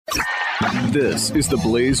This is the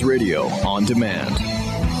Blaze Radio on demand.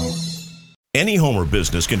 Any home or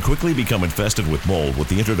business can quickly become infested with mold with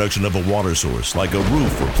the introduction of a water source, like a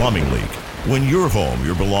roof or plumbing leak. When your home,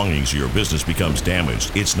 your belongings, or your business becomes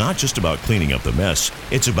damaged, it's not just about cleaning up the mess,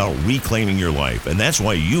 it's about reclaiming your life, and that's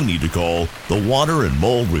why you need to call the Water and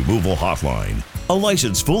Mold Removal Hotline. A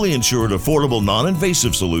licensed, fully insured, affordable,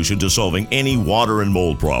 non-invasive solution to solving any water and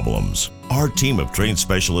mold problems. Our team of trained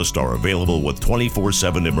specialists are available with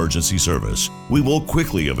 24/7 emergency service. We will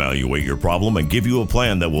quickly evaluate your problem and give you a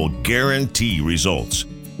plan that will guarantee results.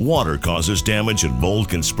 Water causes damage and mold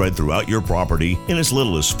can spread throughout your property in as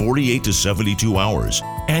little as 48 to 72 hours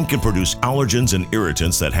and can produce allergens and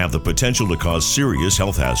irritants that have the potential to cause serious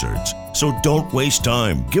health hazards. So don't waste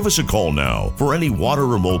time. Give us a call now. For any water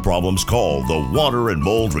or mold problems, call the Water and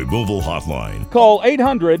Mold Removal Hotline. Call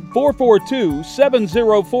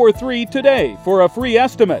 800-442-7043 today for a free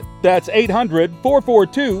estimate. That's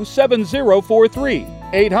 800-442-7043.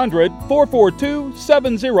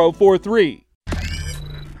 800-442-7043.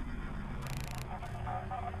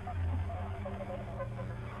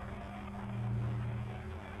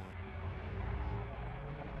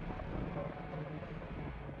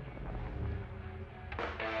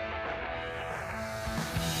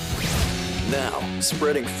 Now,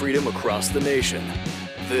 spreading freedom across the nation.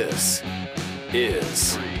 This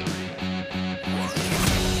is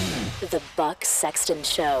The Buck Sexton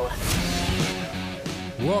Show.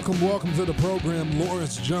 Welcome to the program.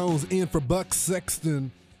 Lawrence Jones in for Buck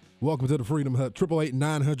Sexton. Welcome to the Freedom Hut.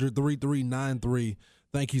 888-900-3393.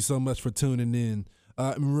 Thank you so much for tuning in.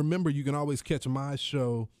 And remember, you can always catch my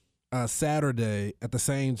show Saturday at the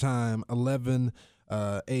same time, 11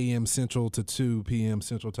 a.m. Central to 2 p.m.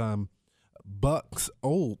 Central Time. Buck's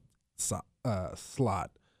old slot.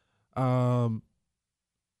 We got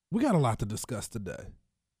a lot to discuss today.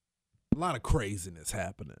 A lot of craziness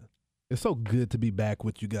happening. It's so good to be back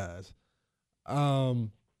with you guys. But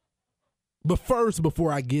first,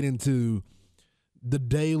 before I get into the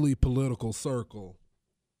daily political circle,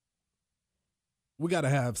 we got to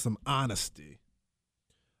have some honesty.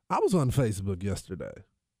 I was on Facebook yesterday,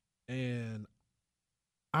 and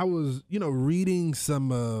I was, reading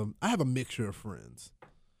some, I have a mixture of friends.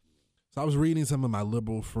 So I was reading some of my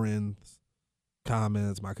liberal friends'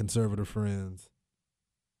 comments, my conservative friends.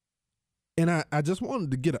 And I just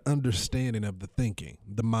wanted to get an understanding of the thinking,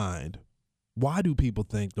 the mind. Why do people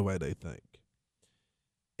think the way they think?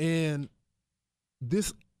 And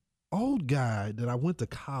this old guy that I went to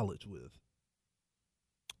college with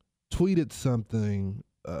tweeted something,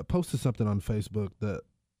 posted something on Facebook that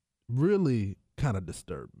really kind of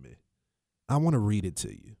disturbed me. I want to read it to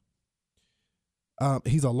you.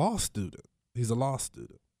 He's a law student.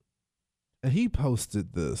 And he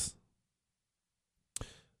posted this.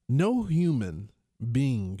 No human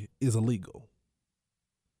being is illegal.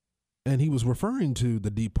 And he was referring to the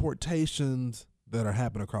deportations that are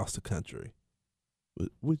happening across the country,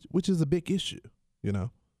 which is a big issue,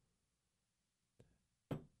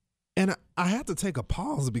 And I had to take a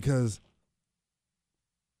pause because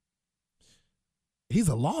he's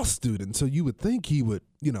a law student, so you would think he would,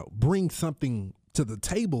 bring something to the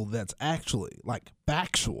table that's actually like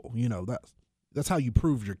factual. That's how you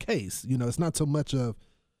prove your case. It's not so much of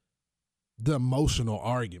the emotional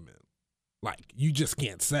argument. Like, you just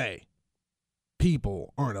can't say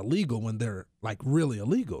people aren't illegal when they're like really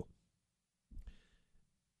illegal.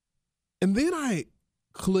 And then I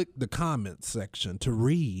clicked the comment section to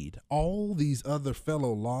read all these other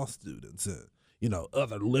fellow law students and,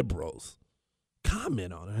 other liberals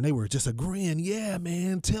comment on it, and they were just agreeing, yeah,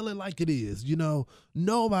 man, tell it like it is.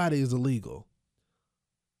 Nobody is illegal.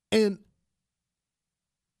 And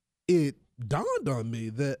it dawned on me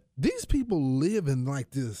that these people live in like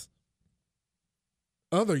this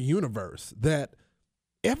other universe that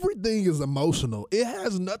everything is emotional. It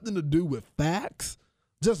has nothing to do with facts.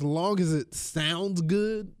 Just long as it sounds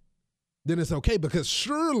good, then it's okay, because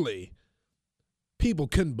surely people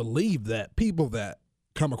couldn't believe that people that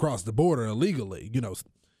come across the border illegally,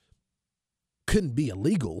 couldn't be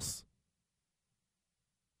illegals.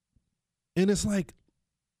 And it's like,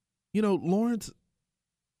 Lawrence,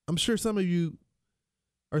 I'm sure some of you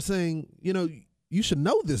are saying, you should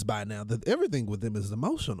know this by now, that everything with them is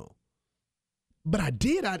emotional. But I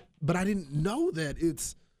didn't know that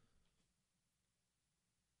it's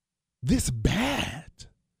this bad.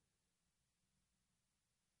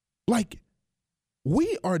 Like,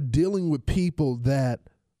 we are dealing with people that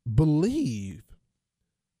believe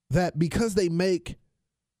that because they make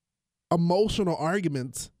emotional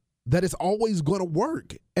arguments that it's always going to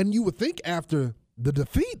work. And you would think after the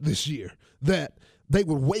defeat this year that they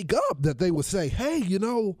would wake up, that they would say, hey,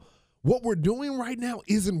 what we're doing right now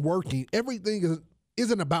isn't working. Everything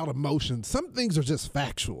isn't about emotion. Some things are just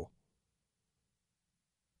factual.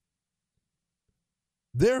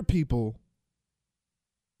 There are people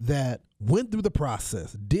that went through the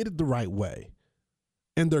process, did it the right way,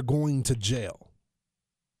 and they're going to jail.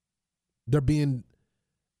 They're being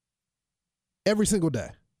every single day.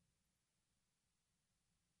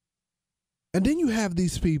 And then you have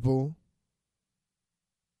these people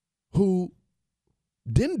who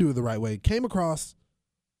didn't do it the right way, came across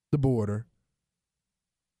the border,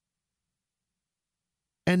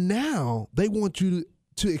 and now they want you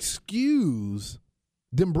to excuse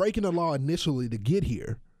them breaking the law initially to get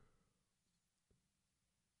here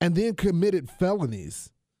and then committed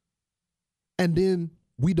felonies, and then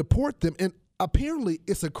we deport them, and apparently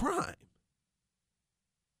it's a crime.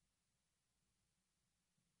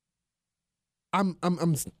 I'm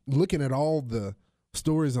looking at all the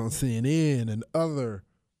stories on CNN and other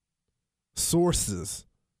sources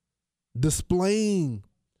displaying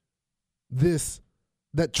this,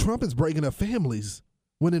 that Trump is breaking up families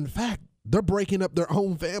when in fact they're breaking up their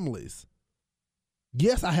own families.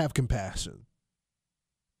 Yes, I have compassion.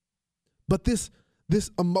 But this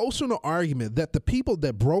emotional argument that the people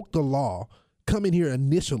that broke the law come in here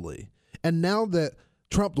initially, and now that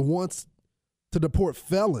Trump wants to deport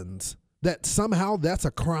felons, that somehow that's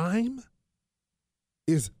a crime,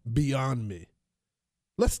 is beyond me.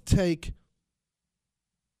 Let's take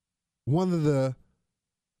one of the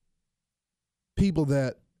people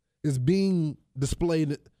that is being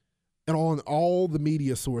displayed on all the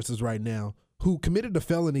media sources right now, who committed a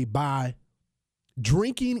felony by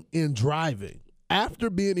drinking and driving after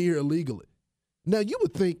being here illegally. Now, you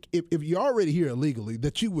would think if you're already here illegally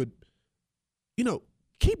that you would,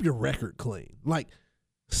 keep your record clean. Like,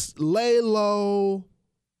 lay low,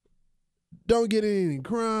 don't get in any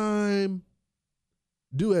crime,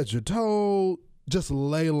 do as you're told, just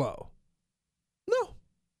lay low. No,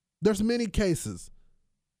 there's many cases.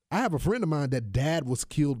 I have a friend of mine that dad was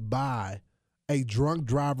killed by a drunk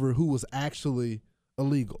driver who was actually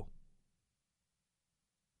illegal.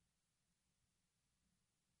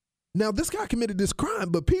 Now, this guy committed this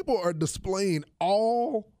crime, but people are displaying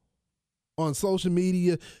all on social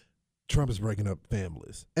media, Trump is breaking up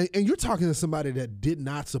families. And you're talking to somebody that did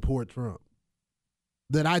not support Trump.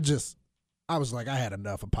 That I was like, I had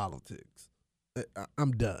enough of politics.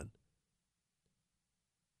 I'm done.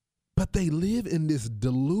 But they live in this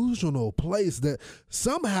delusional place that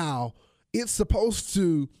somehow it's supposed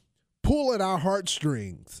to pull at our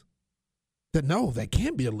heartstrings. That no, they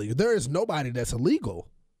can't be illegal. There is nobody that's illegal.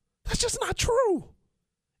 That's just not true.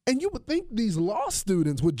 And you would think these law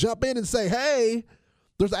students would jump in and say, hey,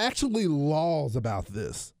 there's actually laws about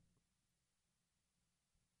this.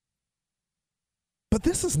 But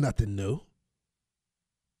this is nothing new.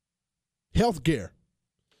 Healthcare.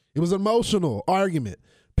 It was an emotional argument.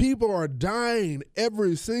 People are dying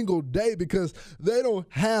every single day because they don't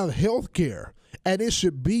have health care. And it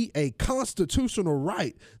should be a constitutional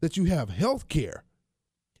right that you have health care.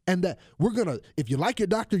 And that if you like your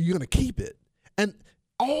doctor, you're going to keep it. And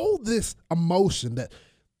all this emotion that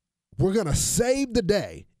we're going to save the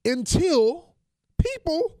day until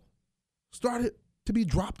people started to be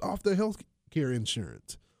dropped off their health care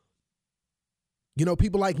insurance.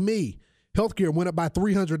 People like me, health care went up by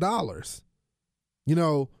 $300.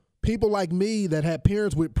 People like me that had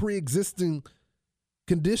parents with pre-existing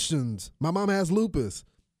conditions. My mom has lupus.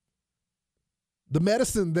 The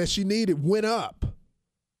medicine that she needed went up.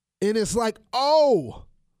 And it's like, oh,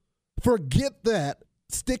 forget that.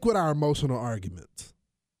 Stick with our emotional arguments.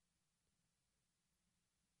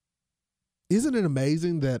 Isn't it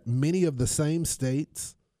amazing that many of the same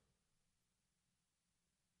states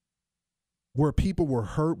where people were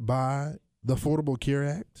hurt by the Unaffordable Care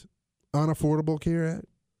Act,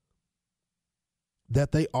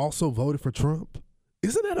 that they also voted for Trump?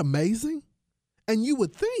 Isn't that amazing? And you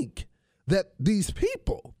would think that these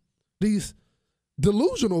people, these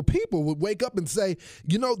delusional people would wake up and say,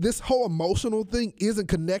 this whole emotional thing isn't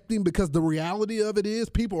connecting because the reality of it is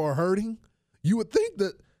people are hurting. You would think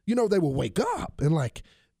that, they will wake up and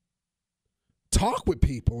talk with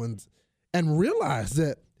people and realize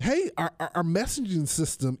that, hey, our messaging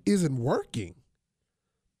system isn't working.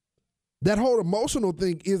 That whole emotional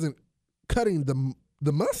thing isn't cutting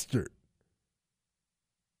the mustard.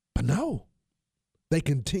 But no, they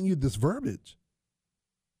continued this verbiage.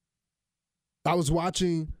 I was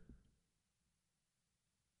watching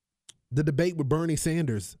the debate with Bernie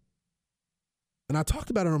Sanders, and I talked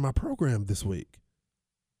about it on my program this week.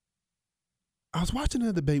 I was watching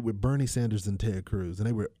a debate with Bernie Sanders and Ted Cruz, and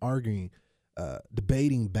they were arguing,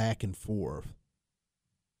 debating back and forth.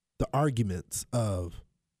 the arguments of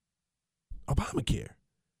Obamacare.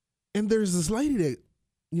 And there's this lady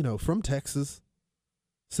that, from Texas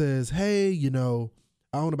says, hey,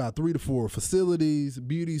 I own about 3 to 4 facilities,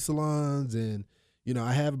 beauty salons, and,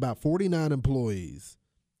 I have about 49 employees,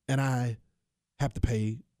 and I have to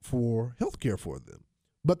pay for health care for them.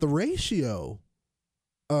 But the ratio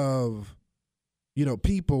of,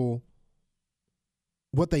 people,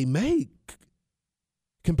 what they make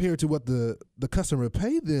compared to what the customer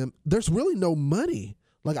paid them, there's really no money.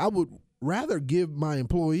 Like, I would rather give my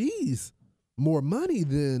employees more money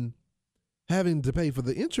than having to pay for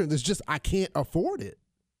the insurance. It's just I can't afford it.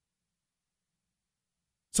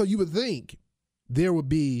 So you would think there would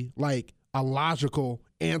be like a logical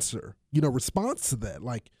answer, response to that.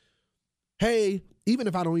 Like, hey, even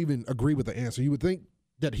if I don't even agree with the answer, you would think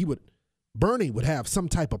that Bernie would have some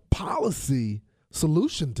type of policy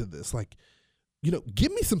solution to this. Like,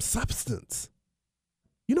 give me some substance.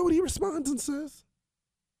 You know what he responds and says?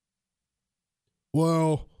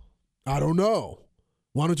 Well, I don't know.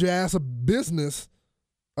 Why don't you ask a business,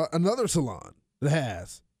 another salon that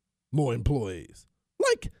has more employees?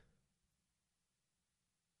 Like,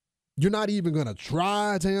 you're not even going to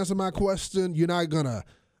try to answer my question. You're not going to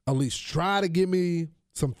at least try to give me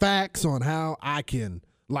some facts on how I can,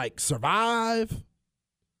 survive.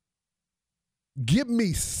 Give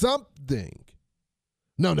me something.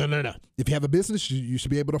 No. If you have a business, you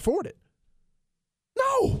should be able to afford it.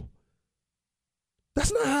 No.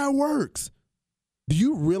 That's not how it works. Do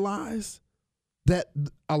you realize that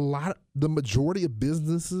the majority of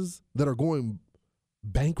businesses that are going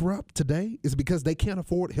bankrupt today is because they can't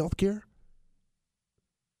afford health care?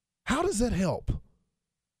 How does that help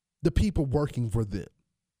the people working for them?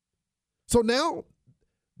 So now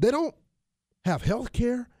they don't have health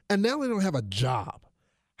care, and now they don't have a job.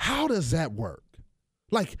 How does that work?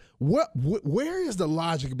 Like, where is the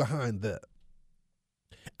logic behind that?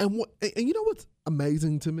 And you know what's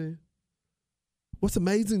amazing to me? What's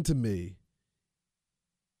amazing to me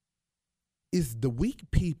is the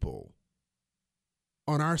weak people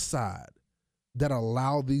on our side that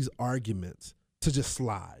allow these arguments to just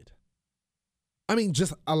slide. I mean,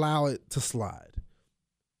 just allow it to slide.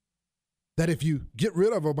 That if you get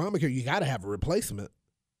rid of Obamacare, you got to have a replacement.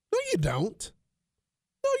 No, you don't.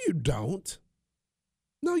 No, you don't.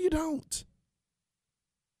 No, you don't.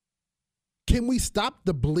 Can we stop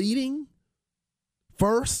the bleeding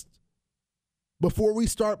first before we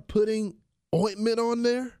start putting ointment on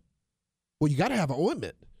there? Well, you got to have an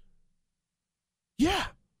ointment. Yeah,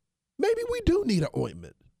 maybe we do need an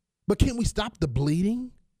ointment. But can we stop the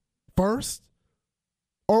bleeding first?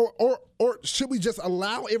 Or should we just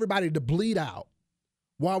allow everybody to bleed out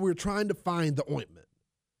while we're trying to find the ointment?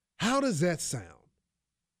 How does that sound?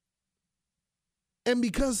 And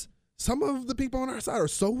because some of the people on our side are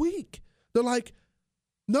so weak, they're like,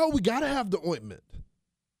 no, we got to have the ointment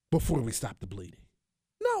before we stop the bleeding.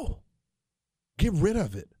 No, get rid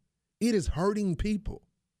of it. It is hurting people.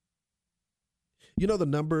 You know the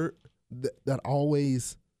number that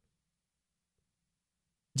always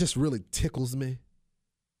just really tickles me?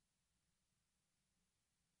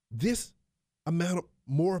 This amount of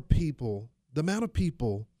more people, this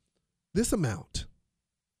amount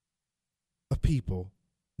of people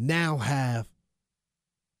now have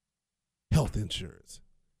health insurance.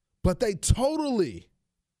 But they totally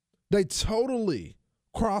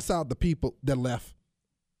cross out the people that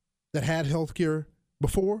had health care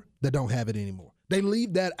before that don't have it anymore. They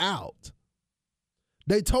leave that out.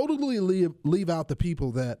 They totally leave out the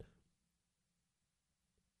people that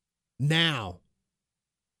now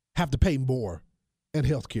have to pay more in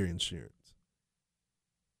health care insurance.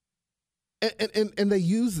 And they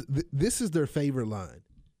use, this is their favorite line.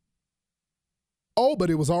 Oh, but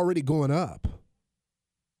it was already going up.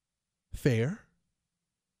 Fair.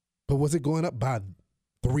 But was it going up by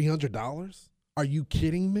 $300? Are you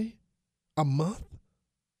kidding me? A month?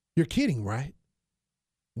 You're kidding, right?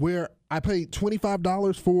 Where I paid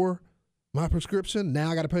 $25 for my prescription,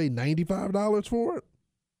 now I got to pay $95 for it?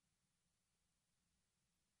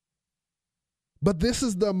 But this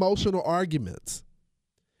is the emotional arguments.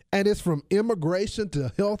 And it's from immigration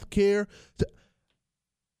to health care.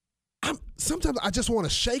 Sometimes I just want to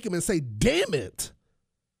shake him and say, damn it.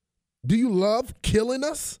 Do you love killing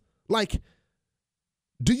us? Like,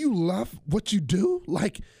 do you love what you do?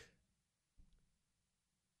 Like,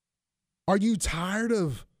 are you tired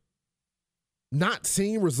of not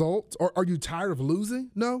seeing results? Or are you tired of losing?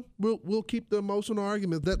 No, we'll keep the emotional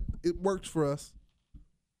argument that it works for us.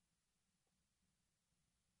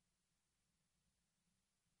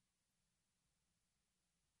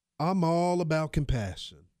 I'm all about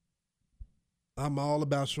compassion. I'm all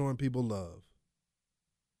about showing people love.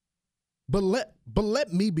 But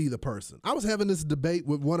let me be the person. I was having this debate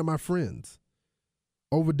with one of my friends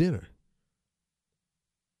over dinner.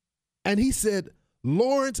 And he said,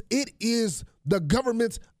 Lawrence, it is the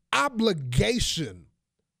government's obligation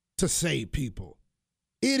to save people.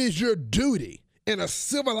 It is your duty in a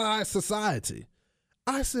civilized society.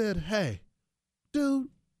 I said, hey, dude,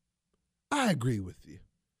 I agree with you.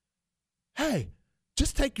 Hey,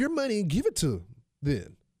 just take your money and give it to them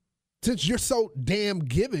then. Since you're so damn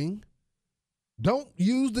giving, don't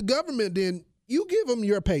use the government then. You give them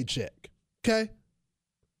your paycheck, okay?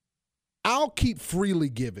 I'll keep freely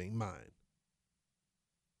giving mine.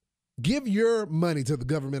 Give your money to the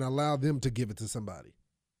government, allow them to give it to somebody.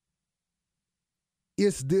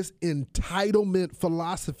 It's this entitlement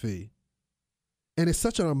philosophy, and it's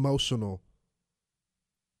such an emotional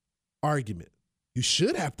argument. You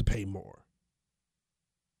should have to pay more.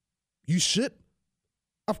 You should.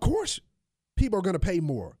 Of course, people are going to pay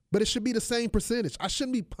more, but it should be the same percentage. I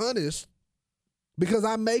shouldn't be punished because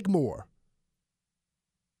I make more.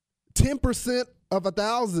 10% of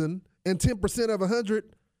 1,000 and 10% of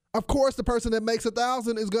 100. Of course, the person that makes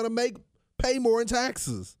 1,000 is going to pay more in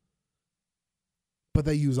taxes. But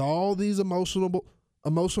they use all these emotional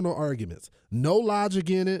arguments. No logic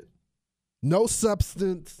in it. No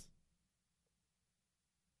substance.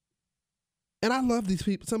 And I love these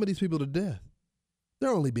people, some of these people to death.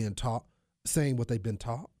 They're only being taught, saying what they've been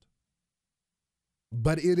taught.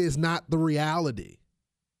 But it is not the reality.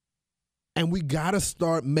 And we got to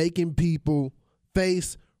start making people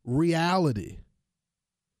face reality.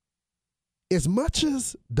 As much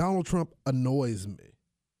as Donald Trump annoys me,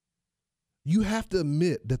 you have to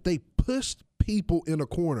admit that they pushed people in a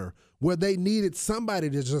corner where they needed somebody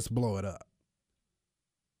to just blow it up.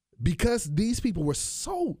 Because these people were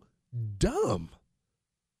so dumb.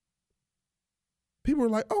 People were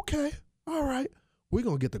like, okay, all right, we're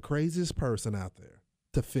going to get the craziest person out there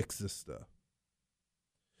to fix this stuff.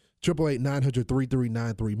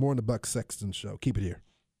 888-900-3393. More on the Buck Sexton Show. Keep it here.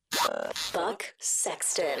 Buck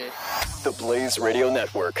Sexton. The Blaze Radio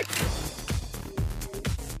Network.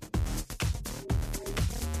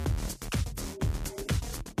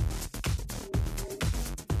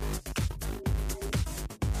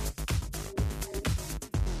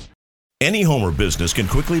 Any home or business can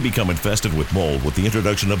quickly become infested with mold with the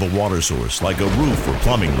introduction of a water source, like a roof or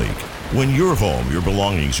plumbing leak. When your home, your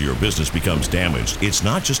belongings, or your business becomes damaged, it's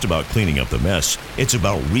not just about cleaning up the mess, it's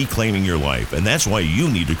about reclaiming your life, and that's why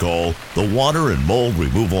you need to call the Water and Mold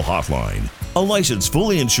Removal Hotline. A licensed,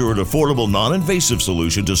 fully insured, affordable, non-invasive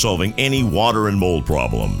solution to solving any water and mold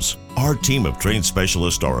problems. Our team of trained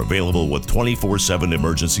specialists are available with 24/7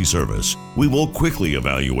 emergency service. We will quickly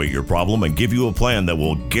evaluate your problem and give you a plan that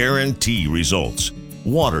will guarantee results.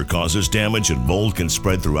 Water causes damage and mold can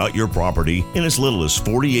spread throughout your property in as little as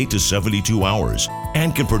 48 to 72 hours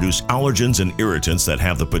and can produce allergens and irritants that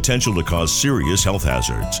have the potential to cause serious health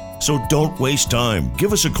hazards. So don't waste time.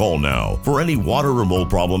 Give us a call now. For any water or mold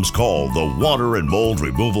problems, call the Water and Mold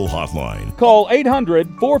Removal Hotline. Call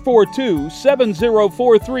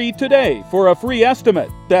 800-442-7043 today for a free estimate.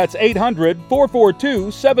 That's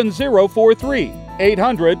 800-442-7043.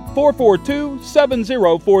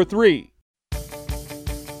 800-442-7043.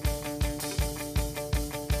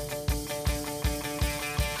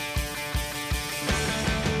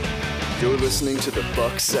 You're listening to the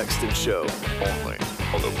Buck Sexton Show. Only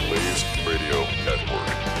on the Blaze Radio Network.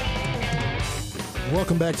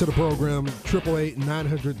 Welcome back to the program.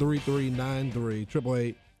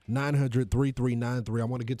 888-900-3393. 888-900-3393. I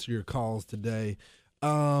want to get to your calls today.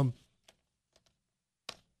 Where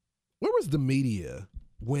was the media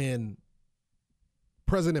when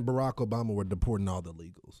President Barack Obama were deporting all the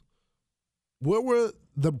illegals? Where were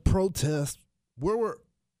the protests? Where were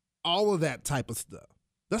all of that type of stuff?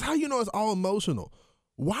 That's how you know it's all emotional.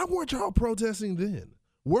 Why weren't y'all protesting then?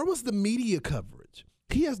 Where was the media coverage?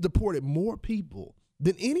 He has deported more people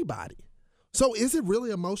than anybody. So is it really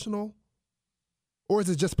emotional or is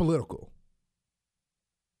it just political?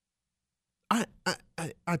 I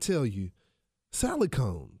tell you, Sally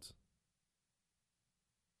Combs,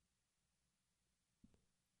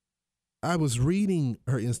 I was reading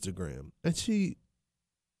her Instagram and she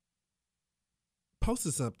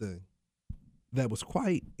posted something that was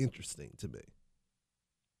quite interesting to me.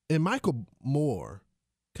 And Michael Moore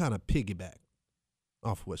kind of piggybacked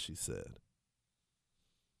off what she said.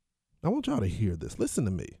 I want y'all to hear this. Listen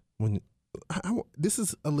to me. This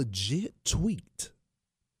is a legit tweet.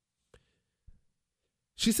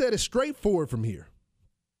 She said it's straightforward from here.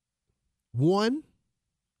 1,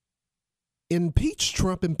 impeach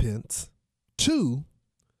Trump and Pence. 2,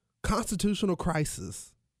 constitutional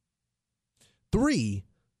crisis. 3,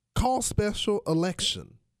 call special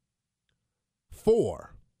election.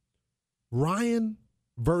 4, Ryan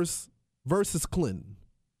versus Clinton.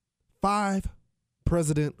 5,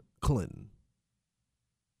 President Clinton.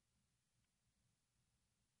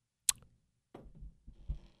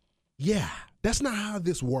 Yeah, that's not how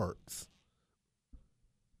this works.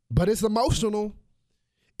 But it's emotional.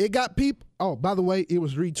 It got people. Oh, by the way, it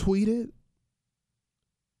was retweeted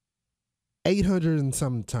 800 and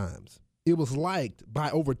some times. It was liked by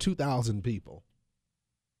over 2,000 people.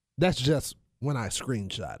 That's just when I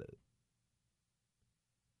screenshot it.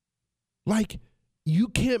 Like, you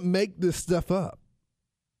can't make this stuff up.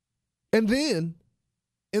 And then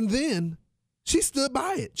she stood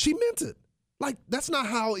by it. She meant it. Like, that's not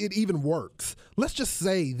how it even works. Let's just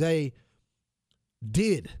say they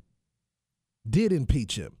did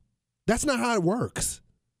impeach him. That's not how it works.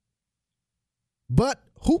 But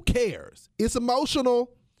who cares? It's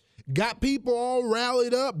emotional. Got people all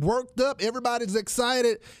rallied up, worked up. Everybody's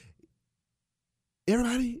excited.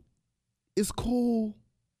 Everybody is cool,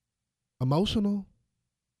 emotional.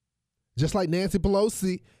 Just like Nancy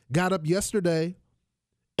Pelosi got up yesterday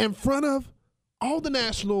in front of all the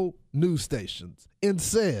national news stations and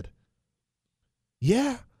said,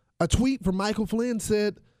 yeah, a tweet from Michael Flynn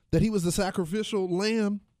said that he was the sacrificial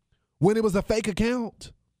lamb when it was a fake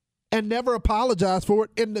account and never apologized for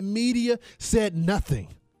it. And the media said nothing.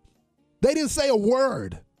 They didn't say a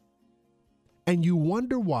word. And you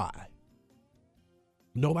wonder why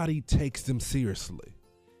nobody takes them seriously.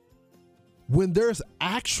 When there's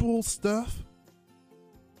actual stuff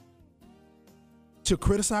to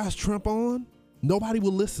criticize Trump on, nobody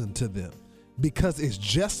will listen to them because it's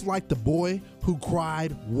just like the boy who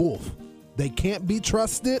cried wolf. They can't be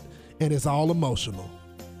trusted and it's all emotional.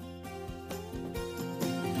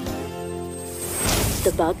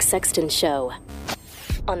 The Buck Sexton Show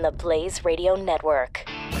on the Blaze Radio Network.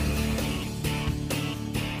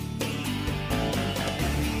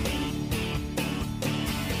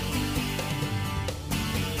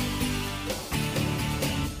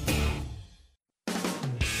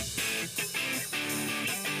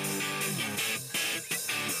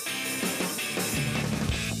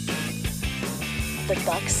 The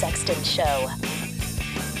Buck Sexton Show.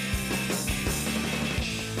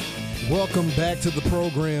 Welcome back to the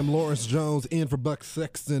program. Lawrence Jones in for Buck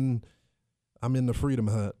Sexton. I'm in the Freedom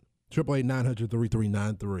Hut.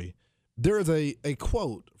 888-900-3393. There is a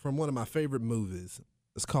quote from one of my favorite movies.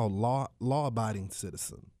 It's called Law Abiding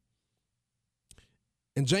Citizen.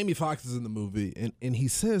 And Jamie Foxx is in the movie, and he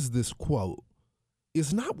says this quote,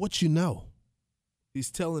 "It's not what you know."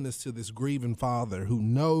 He's telling this to this grieving father who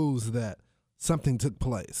knows that something took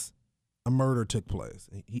place. A murder took place.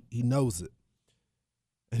 He knows it.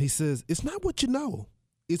 And he says, it's not what you know.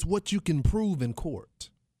 It's what you can prove in court.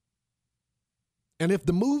 And if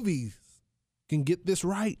the movies can get this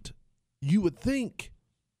right, you would think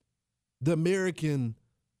the American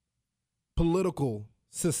political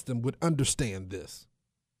system would understand this.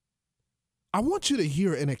 I want you to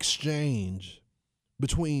hear an exchange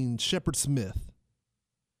between Shepard Smith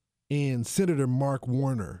and Senator Mark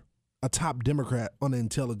Warner, a top Democrat on the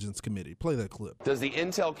Intelligence Committee. Play that clip. Does the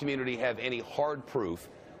intel community have any hard proof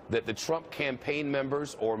that the Trump campaign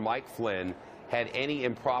members or Mike Flynn had any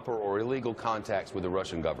improper or illegal contacts with the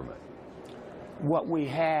Russian government? What we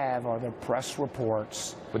have are the press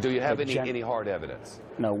reports. But do you have any hard evidence?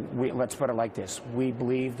 No, let's put it like this. We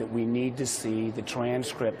believe that we need to see the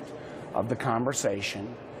transcript of the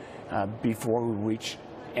conversation before we reach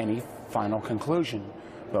any final conclusion.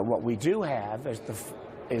 But what we do have is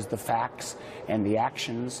the facts and the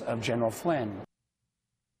actions of General Flynn.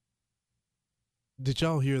 Did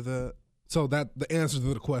y'all hear that? So that the answer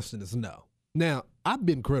to the question is no. Now, I've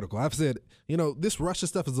been critical. I've said, this Russia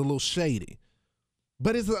stuff is a little shady.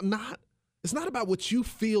 But it's not about what you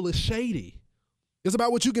feel is shady. It's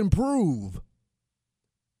about what you can prove.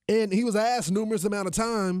 And he was asked numerous amount of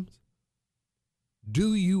times,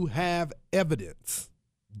 do you have evidence?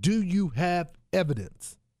 Do you have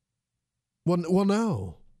evidence? Well,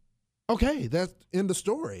 no. Okay, that's in the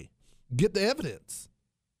story. Get the evidence.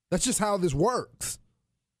 That's just how this works.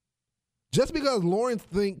 Just because Lawrence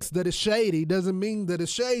thinks that it's shady doesn't mean that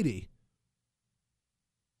it's shady.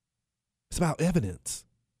 It's about evidence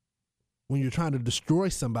when you're trying to destroy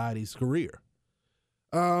somebody's career.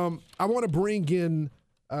 I want to bring in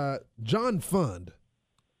John Fund.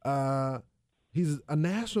 He's a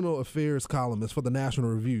national affairs columnist for the National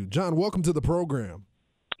Review. John, welcome to the program.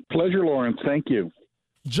 Pleasure, Lawrence. Thank you.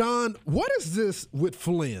 John, what is this with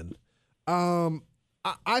Flynn?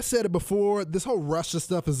 I said it before, this whole Russia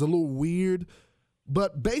stuff is a little weird,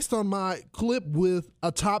 But based on my clip with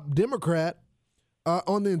a top Democrat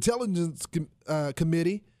on the Intelligence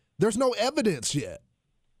Committee, there's no evidence yet.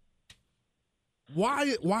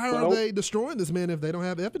 Why are they destroying this man if they don't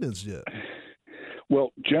have evidence yet?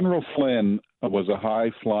 Well, General Flynn was a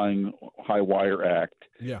high-flying, high-wire act.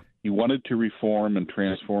 Yeah. He wanted to reform and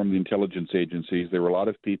transform the intelligence agencies. There were a lot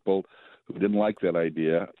of people who didn't like that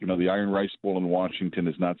idea. You know, the Iron Rice Bowl in Washington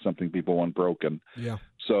is not something people want broken. Yeah.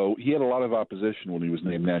 So he had a lot of opposition when he was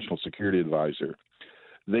named National Security Advisor.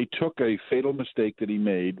 They took a fatal mistake that he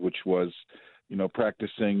made, which was, you know,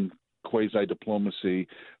 practicing quasi-diplomacy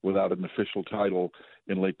without an official title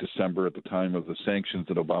in late December at the time of the sanctions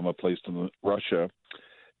that Obama placed on Russia,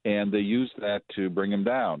 and they used that to bring him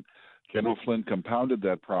down. General Flynn compounded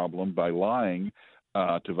that problem by lying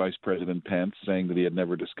to Vice President Pence, saying that he had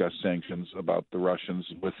never discussed sanctions about the Russians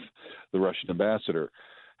with the Russian ambassador.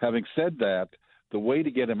 Having said that, the way to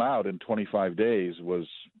get him out in 25 days was,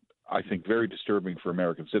 I think, very disturbing for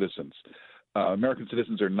American citizens. American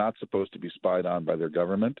citizens are not supposed to be spied on by their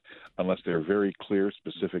government unless there are very clear,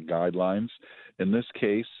 specific guidelines. In this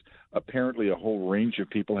case, apparently a whole range of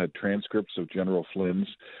people had transcripts of General Flynn's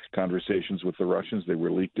conversations with the Russians. They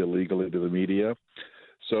were leaked illegally to the media.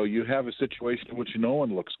 So you have a situation in which no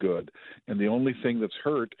one looks good. And the only thing that's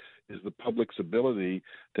hurt is the public's ability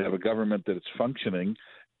to have a government that is functioning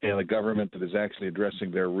and a government that is actually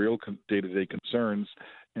addressing their real day-to-day concerns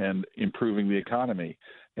and improving the economy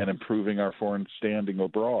and improving our foreign standing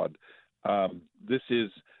abroad. This is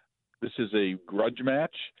a grudge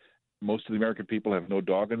match. Most of the American people have no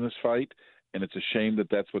dog in this fight, and it's a shame that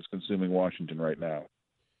that's what's consuming Washington right now.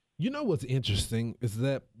 You know what's interesting is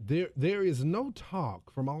that there is no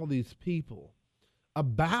talk from all these people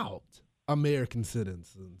about American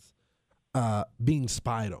citizens being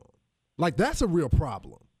spied on. Like, that's a real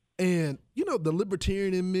problem. And, you know, the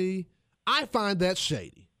libertarian in me, I find that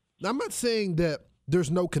shady. Now, I'm not saying that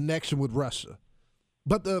there's no connection with Russia,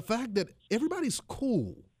 but the fact that everybody's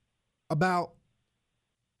cool about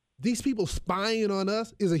these people spying on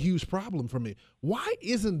us is a huge problem for me. Why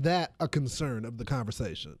isn't that a concern of the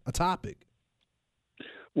conversation, a topic?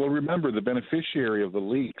 Well, remember, the beneficiary of the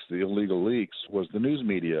leaks, the illegal leaks, was the news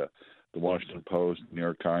media, the Washington Post, New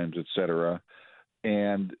York Times, et cetera.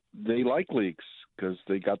 And they like leaks because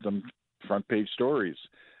they got them front page stories.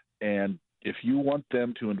 And if you want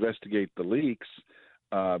them to investigate the leaks,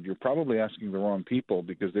 you're probably asking the wrong people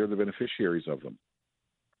because they're the beneficiaries of them.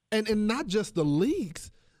 And not just the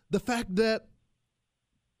leaks, the fact that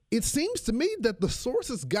it seems to me that the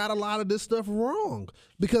sources got a lot of this stuff wrong,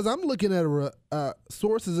 because I'm looking at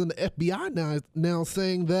sources in the FBI now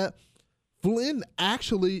saying that Flynn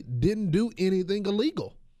actually didn't do anything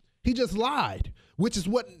illegal. He just lied, which is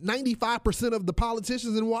what 95% of the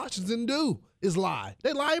politicians in Washington do, is lie.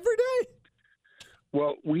 They lie every day.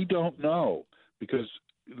 Well, we don't know, because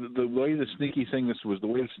the way the sneaky thing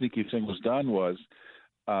was done was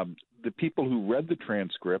the people who read the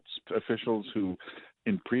transcripts, officials who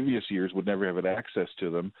in previous years would never have had access to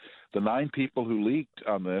them. The 9 people who leaked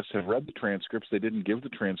on this have read the transcripts. They didn't give the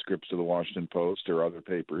transcripts to the Washington Post or other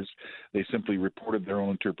papers. They simply reported their own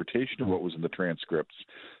interpretation of what was in the transcripts.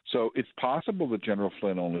 So it's possible that General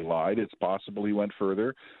Flynn only lied. It's possible he went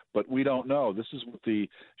further, but we don't know. This is what the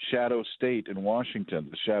shadow state in Washington,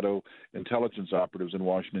 the shadow intelligence operatives in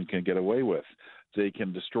Washington can get away with. They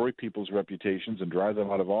can destroy people's reputations and drive them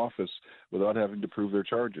out of office without having to prove their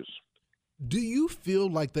charges. Do you feel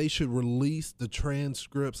like they should release the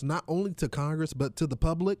transcripts not only to Congress but to the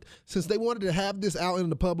public, since they wanted to have this out in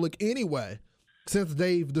the public anyway? Since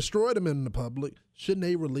they've destroyed them in the public, shouldn't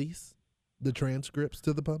they release the transcripts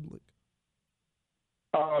to the public?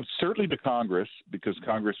 Certainly to Congress, because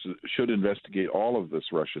Congress should investigate all of this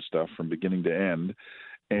Russia stuff from beginning to end.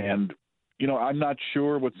 And, you know, I'm not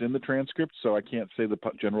sure what's in the transcripts, so I can't say the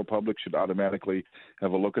general public should automatically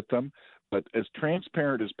have a look at them. But as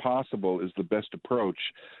transparent as possible is the best approach,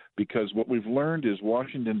 because what we've learned is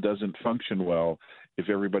Washington doesn't function well if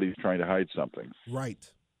everybody's trying to hide something. Right.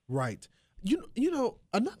 You know,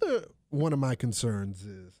 another one of my concerns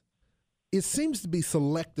is it seems to be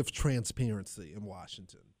selective transparency in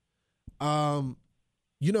Washington.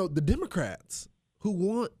 You know, the Democrats who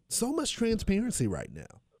want so much transparency right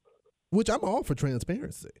now, which I'm all for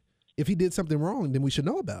transparency. If he did something wrong, then we should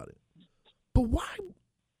know about it. But why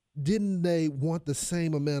didn't they want the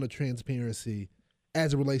same amount of transparency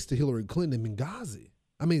as it relates to Hillary Clinton and Benghazi?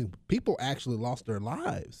 I mean, people actually lost their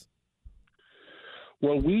lives.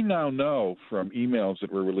 Well, we now know from emails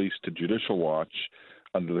that were released to Judicial Watch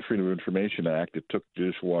under the Freedom of Information Act. It took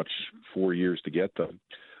Judicial Watch 4 years to get them.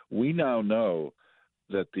 We now know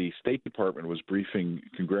that the State Department was briefing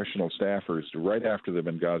congressional staffers right after the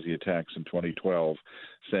Benghazi attacks in 2012,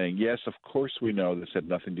 saying, yes, of course we know this had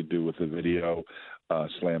nothing to do with the video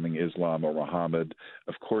slamming Islam or Muhammad.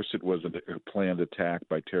 Of course it was a planned attack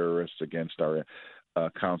by terrorists against our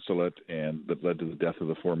consulate, and that led to the death of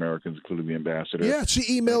the 4 Americans, including the ambassador. Yeah,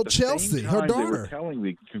 she emailed Chelsea, her daughter. They were telling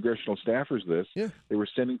the congressional staffers this. Yeah. They were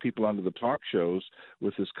sending people onto the talk shows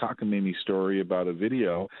with this cockamamie story about a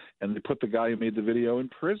video, and they put the guy who made the video in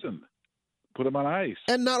prison, put him on ice.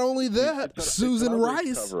 And not only that, Susan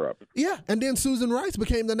Rice. Yeah, and then Susan Rice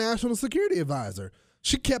became the national security advisor.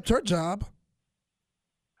 She kept her job.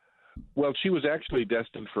 Well, she was actually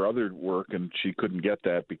destined for other work, and she couldn't get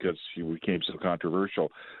that because she became so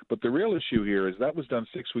controversial. But the real issue here is that was done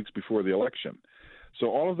 6 weeks before the election. So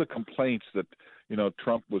all of the complaints that,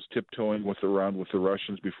 Trump was tiptoeing around with the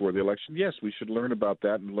Russians before the election, yes, we should learn about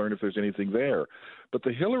that and learn if there's anything there. But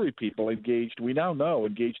the Hillary people we now know,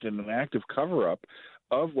 engaged in an active cover-up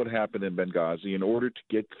of what happened in Benghazi in order to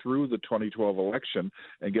get through the 2012 election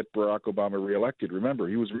and get Barack Obama reelected. Remember,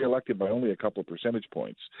 he was reelected by only a couple of percentage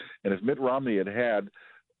points. And if Mitt Romney had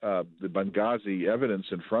the Benghazi evidence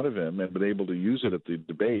in front of him and been able to use it at the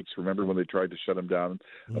debates, remember when they tried to shut him down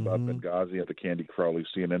about Benghazi at the Candy Crowley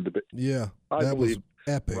CNN debate? Yeah, I believe was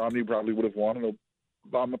epic. Romney probably would have won and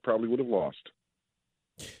Obama probably would have lost.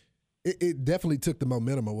 It definitely took the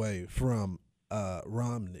momentum away from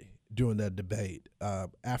Romney during that debate,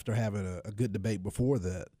 after having a good debate before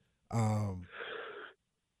that.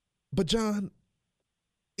 But, John,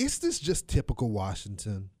 is this just typical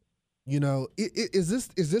Washington? Is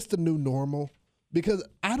this the new normal? Because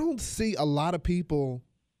I don't see a lot of people,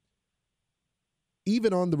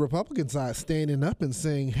 even on the Republican side, standing up and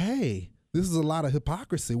saying, hey, this is a lot of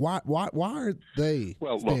hypocrisy. Why are they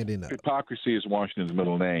standing up? Hypocrisy is Washington's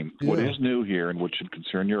middle name. Yeah. What is new here, and what should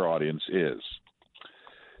concern your audience, is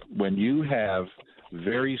when you have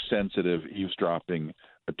very sensitive eavesdropping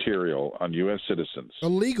material on U.S. citizens,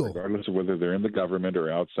 illegal, regardless of whether they're in the government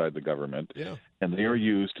or outside the government, and they are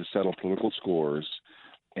used to settle political scores,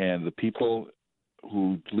 and the people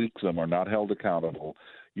who leak them are not held accountable,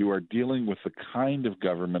 you are dealing with the kind of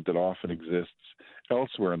government that often exists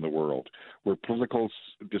elsewhere in the world, where political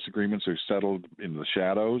disagreements are settled in the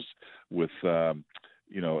shadows with, a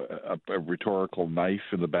rhetorical knife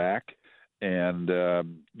in the back. And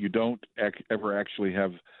you don't ever actually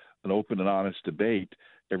have an open and honest debate.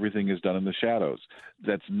 Everything is done in the shadows.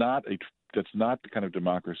 That's not the kind of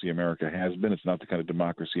democracy America has been. It's not the kind of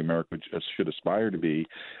democracy America should aspire to be.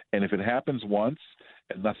 And if it happens once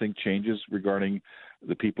and nothing changes regarding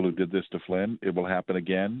the people who did this to Flynn, it will happen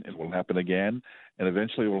again. It will happen again. And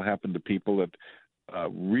eventually it will happen to people that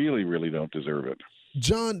really, really don't deserve it.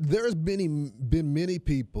 John, there's been many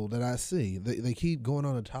people that I see, they keep going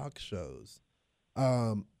on the talk shows,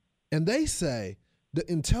 and they say the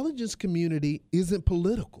intelligence community isn't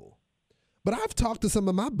political. But I've talked to some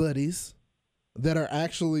of my buddies that are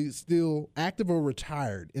actually still active or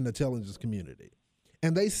retired in the intelligence community,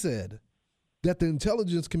 and they said that the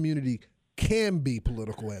intelligence community can be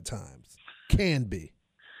political at times, can be.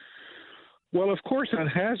 Well, of course it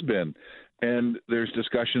has been. And there's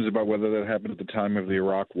discussions about whether that happened at the time of the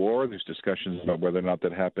Iraq War. There's discussions about whether or not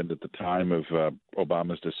that happened at the time of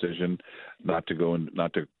Obama's decision not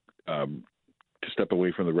to step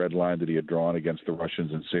away from the red line that he had drawn against the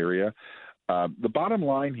Russians in Syria. The bottom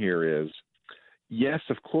line here is, yes,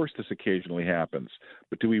 of course this occasionally happens,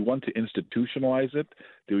 but do we want to institutionalize it?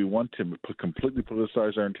 Do we want to completely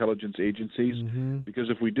politicize our intelligence agencies? Mm-hmm. Because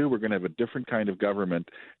if we do, we're going to have a different kind of government,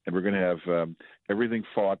 and we're going to have everything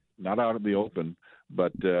fought not out in the open,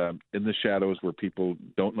 but in the shadows where people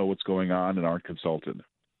don't know what's going on and aren't consulted.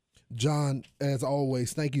 John, as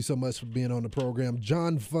always, thank you so much for being on the program.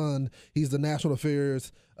 John Fund, he's the national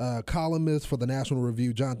affairs columnist for the National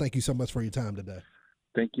Review. John, thank you so much for your time today.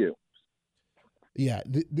 Thank you. Yeah,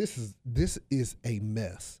 this is a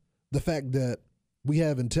mess. The fact that we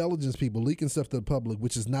have intelligence people leaking stuff to the public,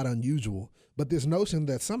 which is not unusual, but this notion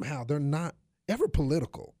that somehow they're not ever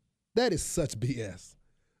political, that is such BS.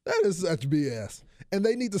 That is such BS. And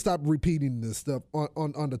they need to stop repeating this stuff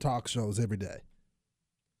on the talk shows every day.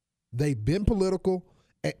 They've been political,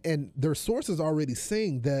 and their sources are already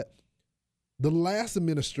saying that the last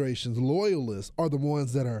administration's loyalists are the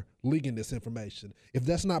ones that are leaking this information. If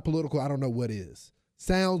that's not political, I don't know what is.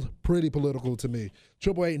 Sounds pretty political to me.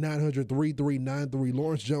 888-900-3393.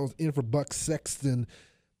 Lawrence Jones in for Buck Sexton.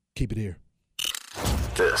 Keep it here.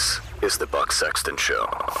 This is the Buck Sexton Show.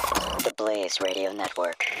 The Blaze Radio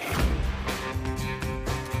Network.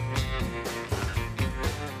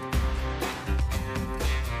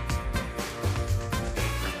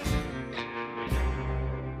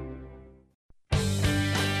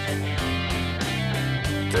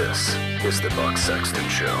 This is the Buck Sexton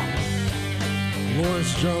Show.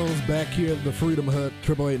 Lawrence Jones back here at the Freedom Hut,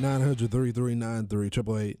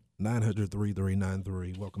 888-900-3393,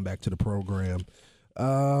 888-900-3393. Welcome back to the program.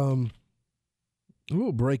 A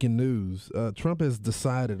little breaking news. Trump has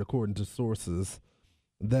decided, according to sources,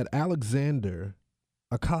 that Alexander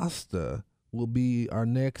Acosta will be our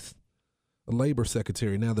next labor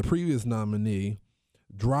secretary. Now, the previous nominee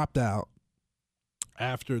dropped out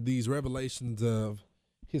after these revelations of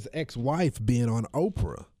his ex-wife being on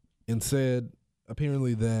Oprah and said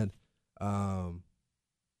apparently that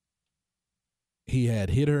he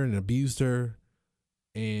had hit her and abused her,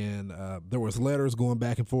 and there was letters going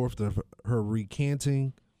back and forth to her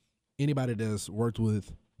recanting. Anybody that's worked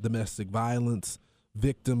with domestic violence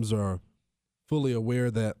victims are fully aware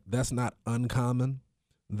that that's not uncommon,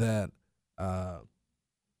 that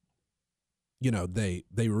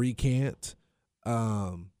they recant.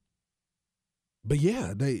 But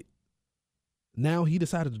yeah, now he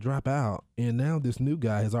decided to drop out, and now this new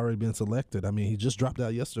guy has already been selected. I mean, he just dropped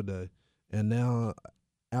out yesterday, and now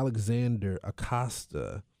Alexander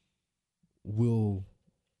Acosta will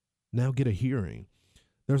now get a hearing.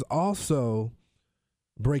 There's also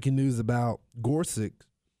breaking news about Gorsuch,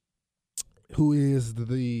 who is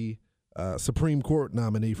the Supreme Court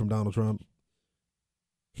nominee from Donald Trump.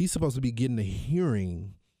 He's supposed to be getting a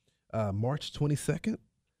hearing March 22nd.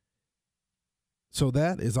 So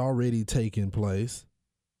that is already taking place.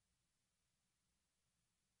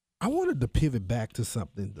 I wanted to pivot back to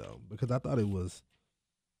something, though, because I thought it was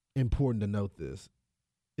important to note this.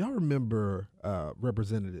 Y'all remember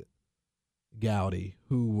Representative Gowdy,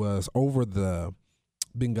 who was over the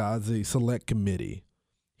Benghazi Select Committee?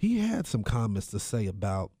 He had some comments to say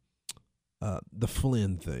about the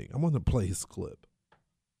Flynn thing. I want to play his clip.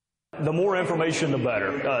 The more information, the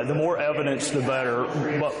better. The more evidence, the better.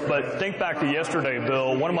 But think back to yesterday,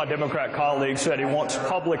 Bill. One of my Democrat colleagues said he wants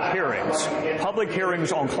public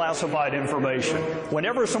hearings on classified information.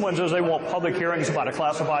 Whenever someone says they want public hearings about a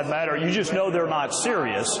classified matter, you just know they're not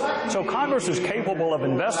serious. So Congress is capable of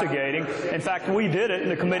investigating. In fact, we did it in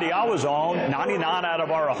the committee I was on. 99 out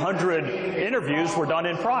of our 100 interviews were done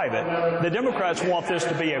in private. The Democrats want this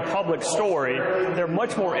to be a public story. They're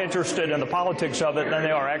much more interested in the politics of it than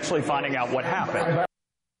they are actually finding out what happened.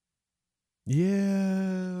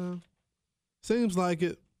 Yeah. Seems like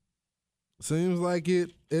it. Seems like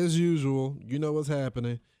it as usual. You know what's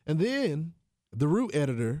happening. And then the Root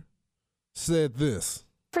editor said this.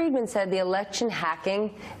 Friedman said the election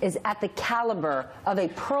hacking is at the caliber of a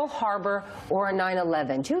Pearl Harbor or a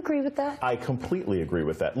 9/11. Do you agree with that? I completely agree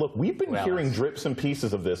with that. Look, we've been hearing drips and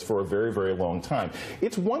pieces of this for a very, very long time.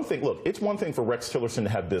 It's one thing, it's one thing for Rex Tillerson to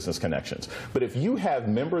have business connections. But if you have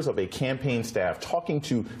members of a campaign staff talking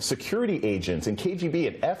to security agents and KGB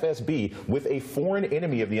and FSB with a foreign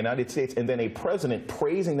enemy of the United States, and then a president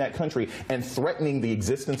praising that country and threatening the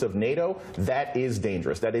existence of NATO, that is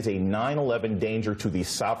dangerous. That is a 9/11 danger to the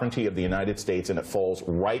sovereignty of the United States, and it falls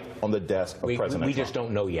right on the desk of President Trump. We just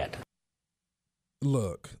don't know yet.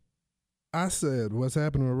 Look, I said what's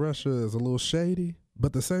happening with Russia is a little shady,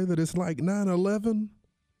 but to say that it's like 9/11,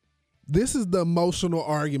 this is the emotional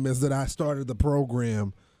arguments that I started the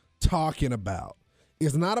program talking about.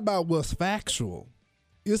 It's not about what's factual.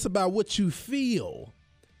 It's about what you feel.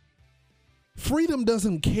 Freedom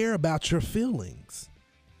doesn't care about your feelings.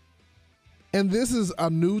 And this is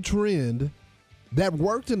a new trend that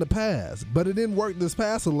worked in the past, but it didn't work this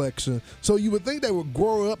past election. So you would think they would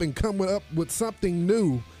grow up and come up with something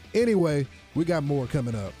new. Anyway, we got more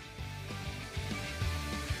coming up.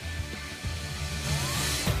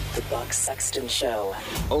 The Buck Sexton Show.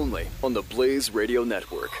 Only on the Blaze Radio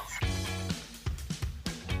Network.